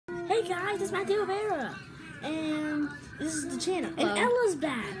Hi guys, it's Matthew Rivera, and this is the channel. And Hello. Ella's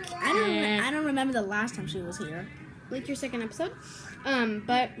back. I don't remember the last time she was here. Like your second episode.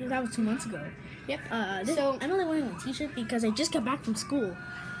 But That was 2 months ago. yep. So I'm only wearing a t-shirt because I just got back from school.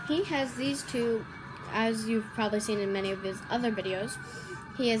 He has these two, as you've probably seen in many of his other videos.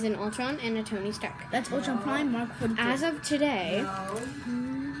 He has an Ultron and a Tony Stark. That's Ultron Prime Mark 43. As of today,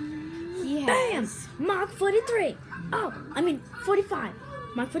 he Bam! has Mark 43. Oh, I mean 45.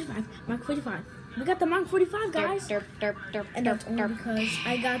 Mark 45. Mark 45. We got the Mark 45, guys. Derp, derp, derp, And that's derp, only derp. because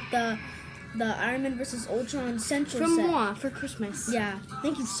I got the Iron Man vs. Ultron Central From set. moi for Christmas. Yeah,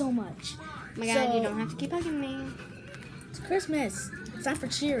 thank you so much. Oh my God, you don't have to keep hugging me. It's Christmas. It's not for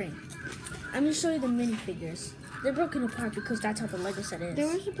cheering. I'm gonna show you the minifigures. They're broken apart because that's how the Lego set is. There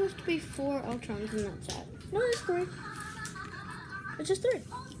were supposed to be 4 Ultrons in that set. No, there's 3. It's just 3.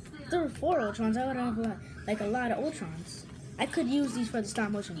 If there were 4 Ultrons, I would have a lot of Ultrons. I could use these for the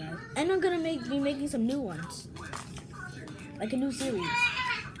stop motion guys. And I'm gonna be making some new ones. Like a new series.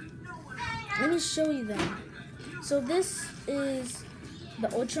 Let me show you them. So this is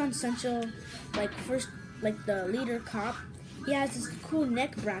the Ultron Central, the leader cop. He has this cool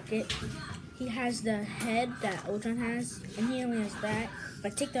neck bracket. He has the head that Ultron has, and he only has that. If I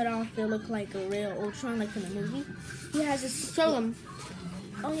take that off, it'll look like a real Ultron, like from the movie. He has this. Show them.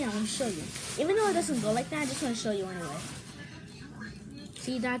 Oh yeah, I'm gonna show you. Even though it doesn't go like that, I just want to show you anyway.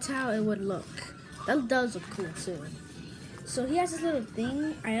 See, that's how it would look. That does look cool too. So he has this little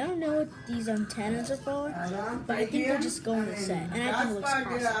thing. I don't know what these antennas are for, but I think they'll just go on the set, and I think it looks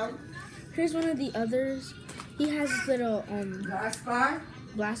awesome. Here's one of the others. He has this little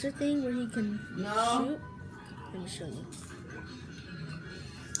blaster thing where he can shoot. Let me show you.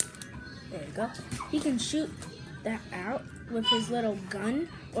 There you go. He can shoot that out with his little gun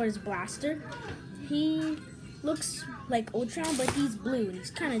or his blaster. He looks like Ultron, but he's blue and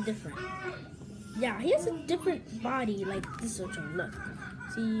he's kind of different. Yeah, he has a different body like this Ultron. Look.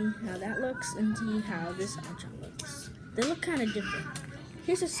 See how that looks and see how this Ultron looks. They look kind of different.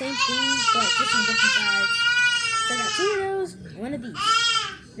 Here's the same thing, but just on different sides. So I got 2 of those, 1 of these.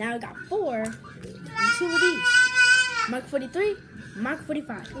 Now I got 4 and 2 of these. Mark 43, Mark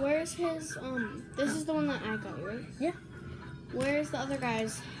 45. Where's his, this is the one that I got you, right? Yeah. Where's the other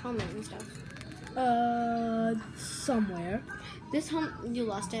guy's helmet and stuff? Somewhere. This helmet, you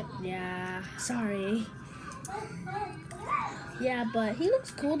lost it. Yeah, sorry. Yeah, but he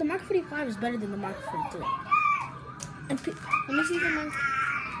looks cool. The Mark 45 is better than the Mark 43. And Let me see the Mark.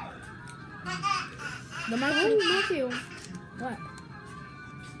 the Mark Oh, 45. Matthew. What?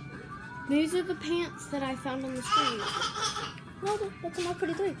 These are the pants that I found on the street. No, that's a Mark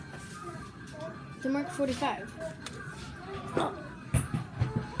 43. The Mark 45. Oh.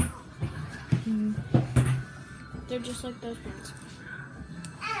 They're just like those pants.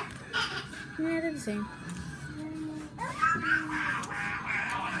 Yeah, they're the same.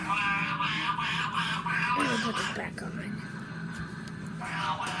 I'm gonna put this back on.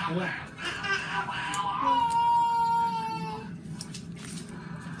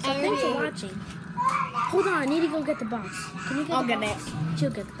 So thanks for watching. Hold on, I need to go get the box. Can you get I'll the get box?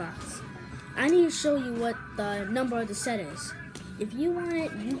 She'll get the box. I need to show you what the number of the set is. If you want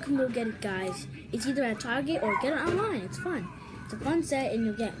it, you can go get it, guys. It's either at Target or get it online. It's fun. It's a fun set, and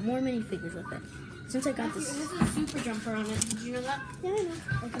you'll get more minifigures with it. Since I got this. It has a super jumper on it. Did you know that? Yeah, I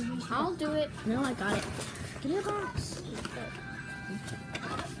know. I'll do it. No, I got it. Give me the box.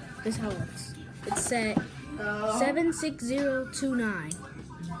 This is how it looks. It's set 76029.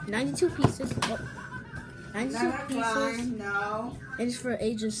 92 pieces. Oh. 92 pieces. No. And it's for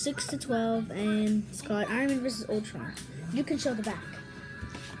ages 6 to 12, and it's called Iron Man vs. Ultron. You can show the back.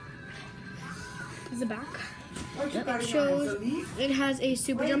 Is the back? Yep. It shows. It has a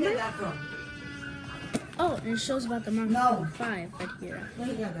super jumper. Oh, and it shows about the Mark No. 5 right here.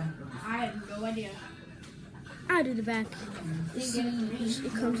 I have no idea. I do the back. You see,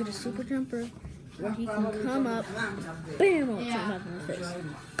 it comes with a super jumper where he can come up, bam, Ultron up in the face.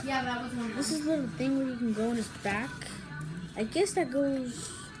 Yeah, that was one. This is a little thing where you can go in his back. I guess that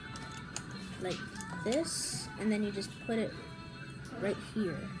goes like this, and then you just put it right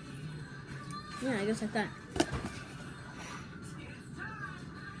here. Yeah, I guess like that.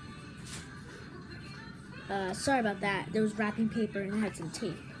 Sorry about that. There was wrapping paper and it had some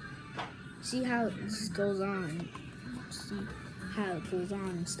tape. See how this goes on. See how it goes on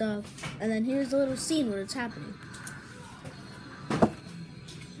and stuff. And then here's a little scene where it's happening.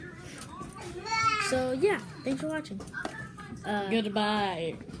 So yeah, thanks for watching.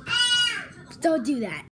 Goodbye. Don't do that.